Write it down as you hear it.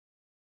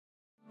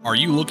Are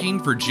you looking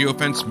for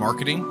Geofence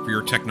marketing for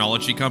your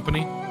technology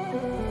company?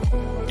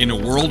 In a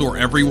world where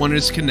everyone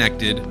is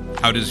connected,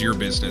 how does your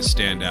business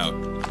stand out?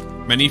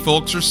 Many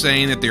folks are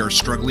saying that they are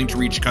struggling to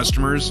reach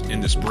customers in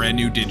this brand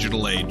new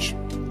digital age.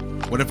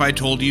 What if I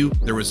told you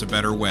there was a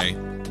better way?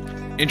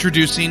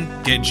 Introducing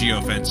Get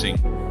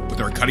Geofencing.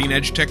 With our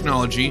cutting-edge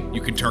technology,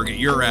 you can target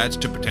your ads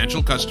to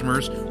potential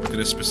customers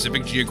within a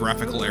specific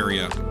geographical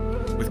area.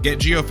 With Get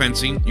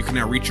Geofencing, you can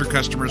now reach your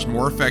customers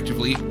more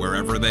effectively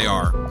wherever they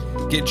are.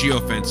 Get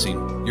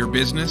Geofencing, your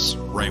business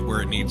right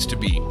where it needs to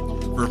be.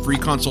 For a free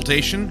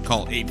consultation,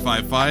 call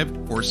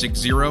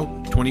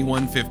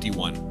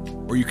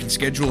 855-460-2151, or you can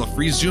schedule a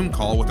free Zoom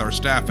call with our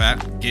staff at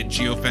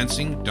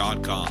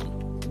getgeofencing.com.